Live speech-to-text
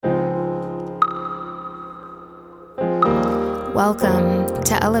Welcome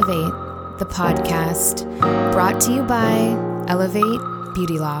to Elevate, the podcast, brought to you by Elevate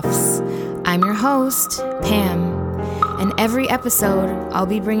Beauty Lofts. I'm your host, Pam, and every episode I'll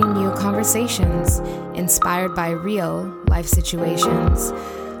be bringing you conversations inspired by real life situations.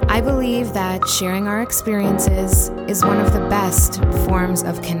 I believe that sharing our experiences is one of the best forms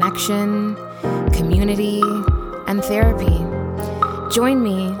of connection, community, and therapy. Join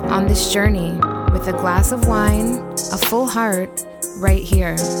me on this journey with a glass of wine, a full heart, right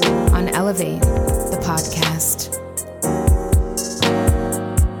here on Elevate, the podcast.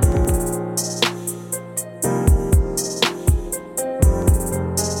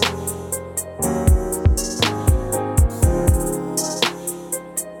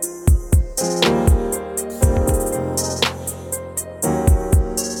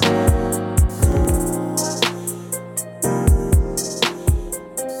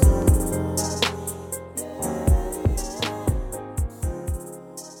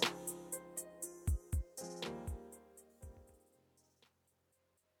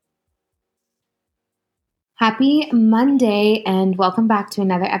 Happy Monday and welcome back to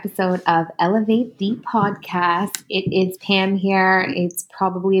another episode of Elevate the Podcast. It is Pam here. It's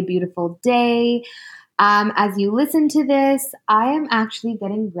probably a beautiful day. As you listen to this, I am actually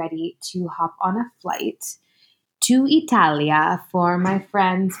getting ready to hop on a flight to Italia for my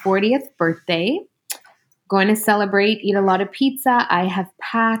friend's 40th birthday. Going to celebrate, eat a lot of pizza. I have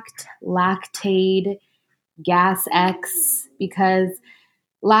packed Lactaid Gas X because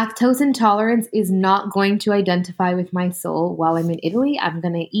lactose intolerance is not going to identify with my soul while I'm in Italy. I'm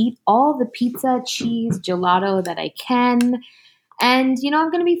going to eat all the pizza, cheese, gelato that I can, and,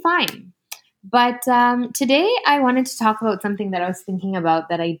 I'm going to be fine. But today I wanted to talk about something that I was thinking about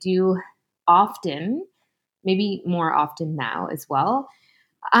that I do often, maybe more often now as well.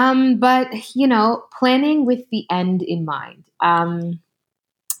 But, planning with the end in mind.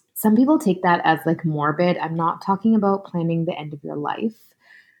 Some people take that as like morbid. I'm not talking about planning the end of your life.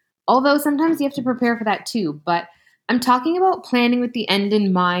 Although sometimes you have to prepare for that too. But I'm talking about planning with the end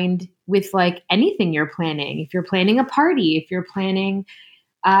in mind with like anything you're planning. If you're planning a party, if you're planning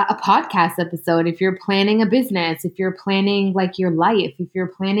a podcast episode, if you're planning a business, if you're planning like your life, if you're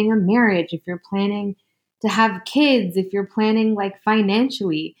planning a marriage, if you're planning to have kids, if you're planning like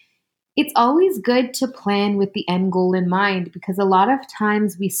financially, it's always good to plan with the end goal in mind because a lot of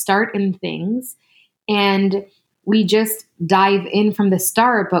times we start in things and we just dive in from the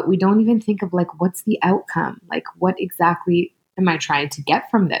start, but we don't even think of like, what's the outcome? Like, what exactly am I trying to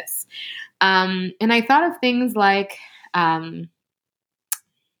get from this? And I thought of things like,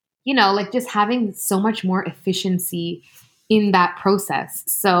 like just having so much more efficiency in that process.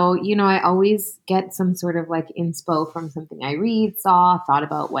 So, I always get some sort of like inspo from something I read, saw, thought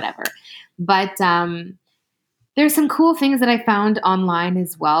about, whatever. But there's some cool things that I found online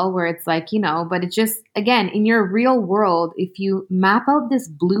as well where it's like, but it's just, again, in your real world, if you map out this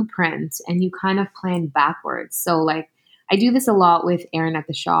blueprint and you kind of plan backwards. So like, I do this a lot with Erin at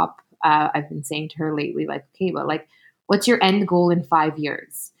the shop. I've been saying to her lately, like, okay, but like, what's your end goal in 5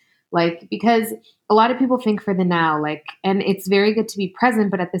 years? Like, because a lot of people think for the now, like, and it's very good to be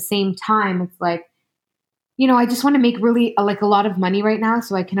present, but at the same time, it's like, I just want to make really like a lot of money right now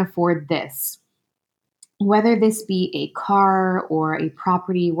so I can afford this. Whether this be a car or a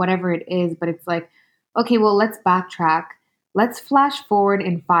property, whatever it is, but it's like, okay, well, let's backtrack. Let's flash forward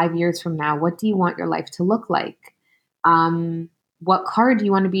in 5 years from now. What do you want your life to look like? What car do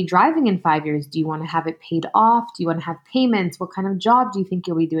you want to be driving in 5 years? Do you want to have it paid off? Do you want to have payments? What kind of job do you think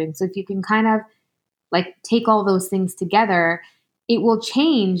you'll be doing? So if you can kind of like take all those things together, it will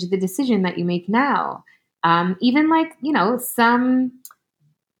change the decision that you make now. Even like, some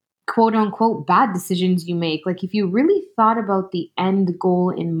quote unquote bad decisions you make. Like if you really thought about the end goal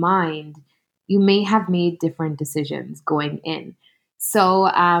in mind, you may have made different decisions going in. So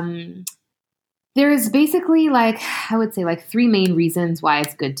there's basically like, I would say like 3 main reasons why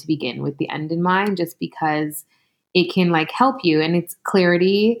it's good to begin with the end in mind, just because it can like help you, and it's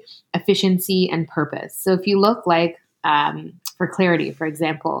clarity, efficiency, and purpose. So if you look like for clarity, for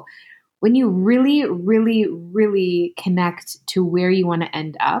example, when you really, really, really connect to where you want to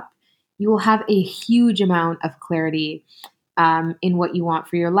end up, you will have a huge amount of clarity in what you want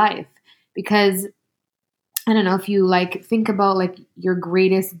for your life. Because I don't know, if you like think about like your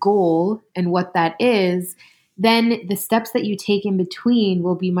greatest goal and what that is, then the steps that you take in between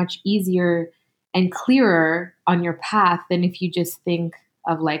will be much easier and clearer on your path than if you just think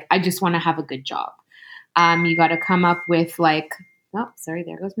of like, I just want to have a good job. You got to come up with like, oh, sorry,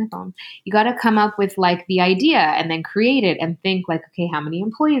 there goes my phone. You got to come up with like the idea and then create it and think like, okay, how many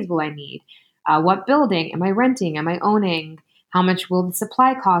employees will I need? What building am I renting? Am I owning? How much will the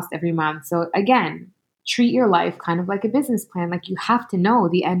supply cost every month? So again, treat your life kind of like a business plan. Like you have to know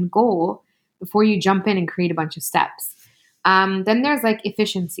the end goal before you jump in and create a bunch of steps. Then there's like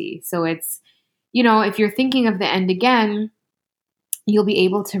efficiency. So it's, if you're thinking of the end again, you'll be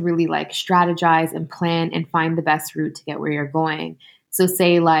able to really like strategize and plan and find the best route to get where you're going. So,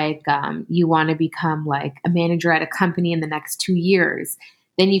 say like you want to become like a manager at a company in the next 2 years,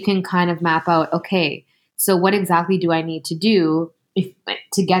 then you can kind of map out, okay, so what exactly do I need to do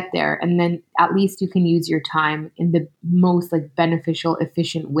to get there? And then at least you can use your time in the most like beneficial,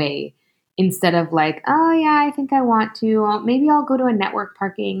 efficient way instead of like, oh yeah, I think I want to. Maybe I'll go to a network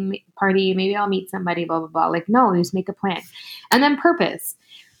parking party. Maybe I'll meet somebody. Blah blah blah. Like, no, just make a plan, and then purpose.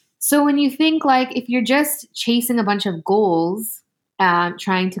 So when you think like if you're just chasing a bunch of goals,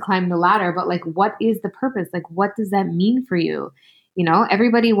 trying to climb the ladder, but like, what is the purpose? Like, what does that mean for you?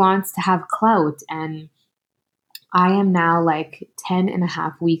 Everybody wants to have clout, and I am now like 10 and a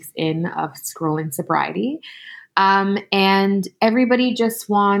half weeks in of scrolling sobriety. And everybody just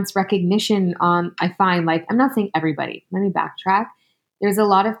wants recognition on, I find like, I'm not saying everybody, let me backtrack. There's a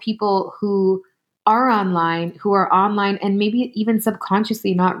lot of people who are online and maybe even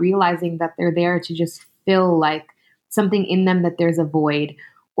subconsciously not realizing that they're there to just fill like something in them that there's a void,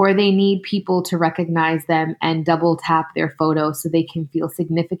 or they need people to recognize them and double tap their photo so they can feel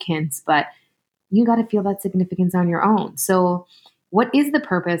significance. But you got to feel that significance on your own. So, what is the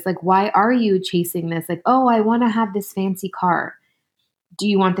purpose? Like, why are you chasing this? Like, oh, I want to have this fancy car. Do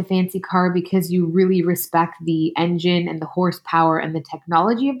you want the fancy car because you really respect the engine and the horsepower and the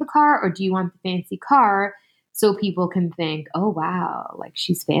technology of the car? Or do you want the fancy car so people can think, oh, wow, like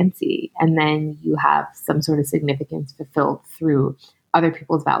she's fancy? And then you have some sort of significance fulfilled through other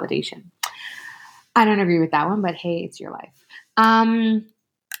people's validation. I don't agree with that one, but hey, it's your life.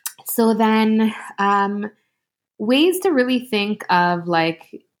 So then, ways to really think of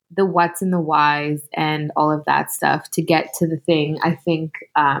like the what's and the whys and all of that stuff to get to the thing. I think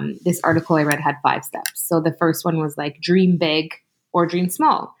this article I read had 5 steps. So the first one was like dream big or dream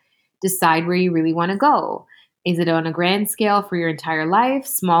small. Decide where you really want to go. Is it on a grand scale for your entire life?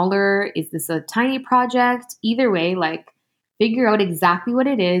 Smaller? Is this a tiny project? Either way, like figure out exactly what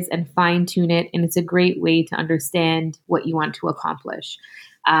it is and fine tune it. And it's a great way to understand what you want to accomplish.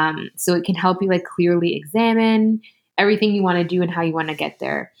 So it can help you like clearly examine everything you want to do and how you want to get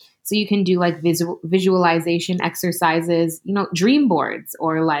there. So you can do like visualization exercises, dream boards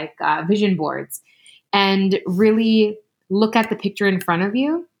or like vision boards, and really look at the picture in front of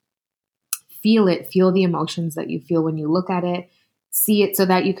you, feel it, feel the emotions that you feel when you look at it, see it so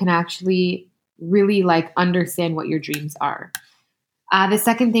that you can actually really like understand what your dreams are. The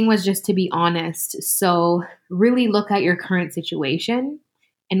second thing was just to be honest. So really look at your current situation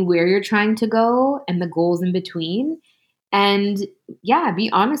and where you're trying to go and the goals in between. And yeah,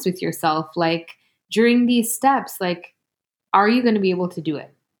 be honest with yourself. Like during these steps, like, are you going to be able to do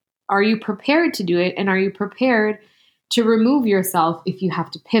it? Are you prepared to do it? And are you prepared to remove yourself if you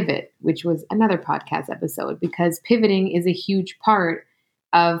have to pivot, which was another podcast episode, because pivoting is a huge part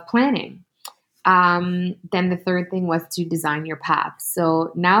of planning. Then the third thing was to design your path.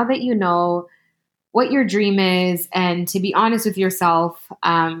 So now that you know what your dream is, and to be honest with yourself,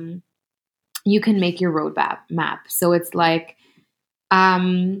 you can make your roadmap map. So it's like,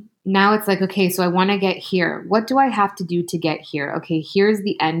 now it's like, okay, so I want to get here. What do I have to do to get here? Okay, here's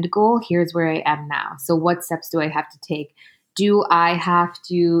the end goal. Here's where I am now. So what steps do I have to take? Do I have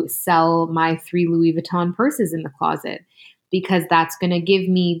to sell my 3 Louis Vuitton purses in the closet? Because that's going to give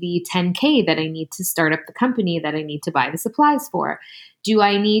me the 10K that I need to start up the company that I need to buy the supplies for. Do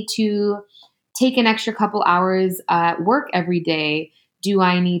I need to take an extra couple hours at work every day? Do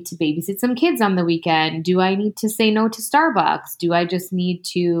I need to babysit some kids on the weekend? Do I need to say no to Starbucks? Do I just need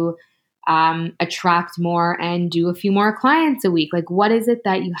to attract more and do a few more clients a week? Like, what is it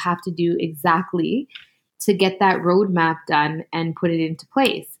that you have to do exactly to get that roadmap done and put it into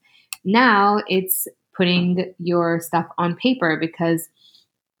place? Now it's putting your stuff on paper, because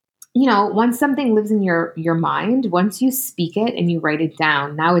once something lives in your mind, once you speak it and you write it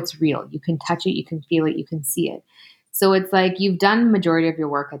down, now it's real. You can touch it, you can feel it, you can see it. So it's like you've done majority of your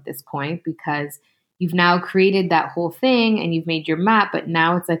work at this point, because you've now created that whole thing and you've made your map. But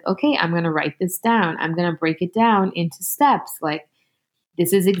now it's like, okay, I'm going to write this down. I'm going to break it down into steps. Like,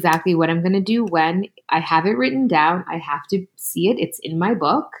 this is exactly what I'm going to do when I have it written down. I have to see it. It's in my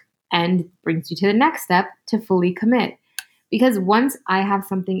book, and brings you to the next step to fully commit. Because once I have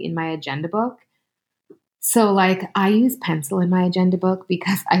something in my agenda book, so like I use pencil in my agenda book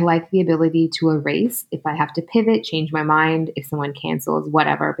because I like the ability to erase if I have to pivot, change my mind, if someone cancels,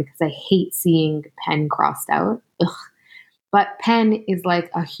 whatever, because I hate seeing pen crossed out. Ugh. But pen is like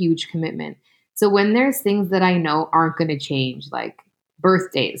a huge commitment. So when there's things that I know aren't going to change, like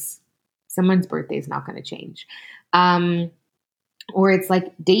birthdays, someone's birthday is not going to change. Or it's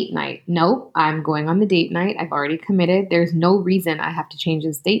like date night. Nope, I'm going on the date night. I've already committed. There's no reason I have to change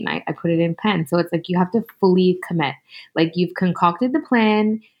this date night. I put it in pen. So it's like you have to fully commit. Like you've concocted the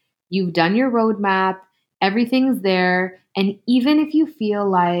plan, you've done your roadmap, everything's there. And even if you feel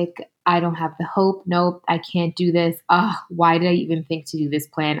like I don't have the hope, nope, I can't do this. Why did I even think to do this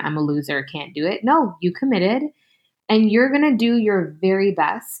plan? I'm a loser, can't do it. No, you committed and you're going to do your very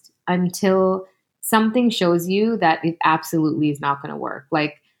best until something shows you that it absolutely is not going to work.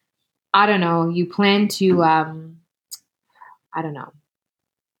 Like, I don't know, you plan to, I don't know,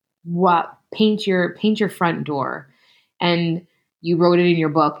 paint your front door, and you wrote it in your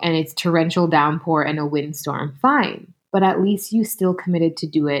book, and it's torrential downpour and a windstorm. Fine, but at least you still committed to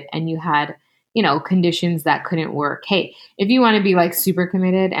do it, and you had, conditions that couldn't work. Hey, if you want to be like super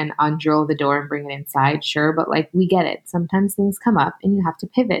committed and undrill the door and bring it inside, sure, but like we get it. Sometimes things come up and you have to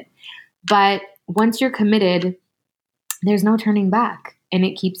pivot. But once you're committed, there's no turning back, and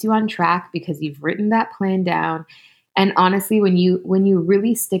it keeps you on track because you've written that plan down. And honestly, when you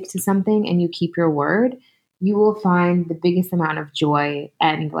really stick to something and you keep your word, you will find the biggest amount of joy.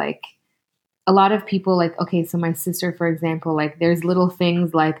 And like a lot of people, like, okay, so my sister, for example, like there's little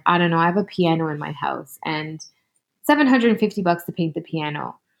things like, I don't know, I have a piano in my house and $750 to paint the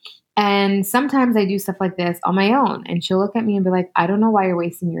piano. And sometimes I do stuff like this on my own, and she'll look at me and be like, I don't know why you're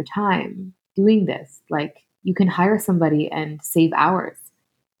wasting your time doing this. Like, you can hire somebody and save hours.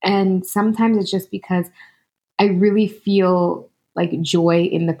 And sometimes it's just because I really feel like joy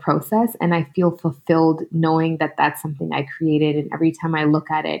in the process, and I feel fulfilled knowing that that's something I created. And every time I look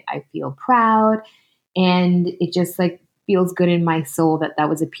at it, I feel proud, and it just like feels good in my soul that that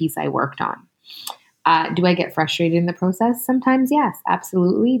was a piece I worked on. Do I get frustrated in the process? Sometimes, yes,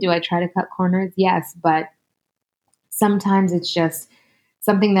 absolutely. Do I try to cut corners? Yes, but sometimes it's just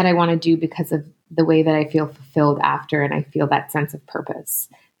something that I want to do because of the way that I feel fulfilled after, and I feel that sense of purpose.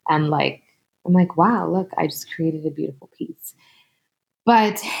 And like, I'm like, wow, look, I just created a beautiful piece.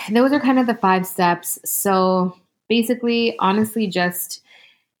 But those are kind of the 5 steps. So basically, honestly, just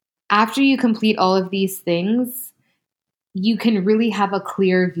after you complete all of these things, you can really have a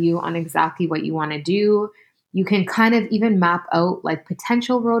clear view on exactly what you want to do. You can kind of even map out like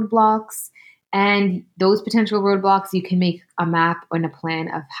potential roadblocks, and those potential roadblocks, you can make a map and a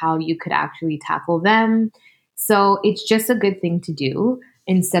plan of how you could actually tackle them. So it's just a good thing to do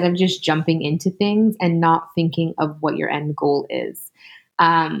instead of just jumping into things and not thinking of what your end goal is.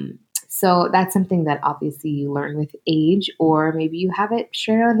 So that's something that obviously you learn with age, or maybe you have it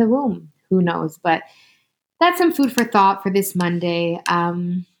straight out of the womb. Who knows? But that's some food for thought for this Monday.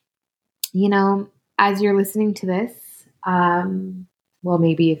 As you're listening to this, well,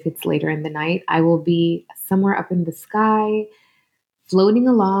 maybe if it's later in the night, I will be somewhere up in the sky, floating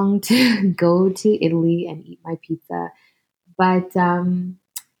along to go to Italy and eat my pizza. But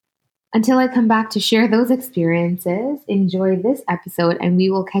until I come back to share those experiences, enjoy this episode, and we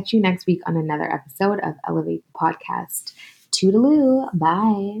will catch you next week on another episode of Elevate the Podcast. Toodaloo.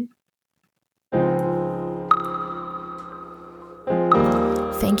 Bye.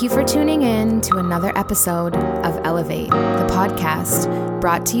 Thank you for tuning in to another episode of Elevate, the podcast,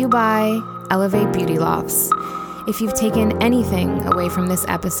 brought to you by Elevate Beauty Lofts. If you've taken anything away from this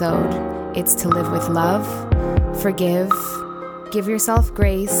episode, it's to live with love, forgive, give yourself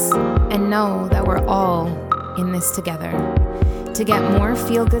grace, and know that we're all in this together. To get more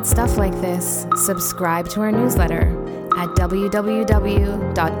feel-good stuff like this, subscribe to our newsletter at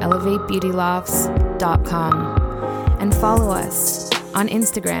www.elevatebeautylofts.com and follow us on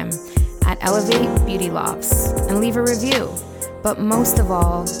Instagram at Elevate Beauty Lofts and leave a review. But most of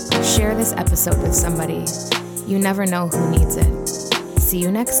all, share this episode with somebody. You never know who needs it. See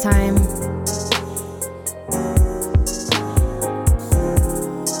you next time.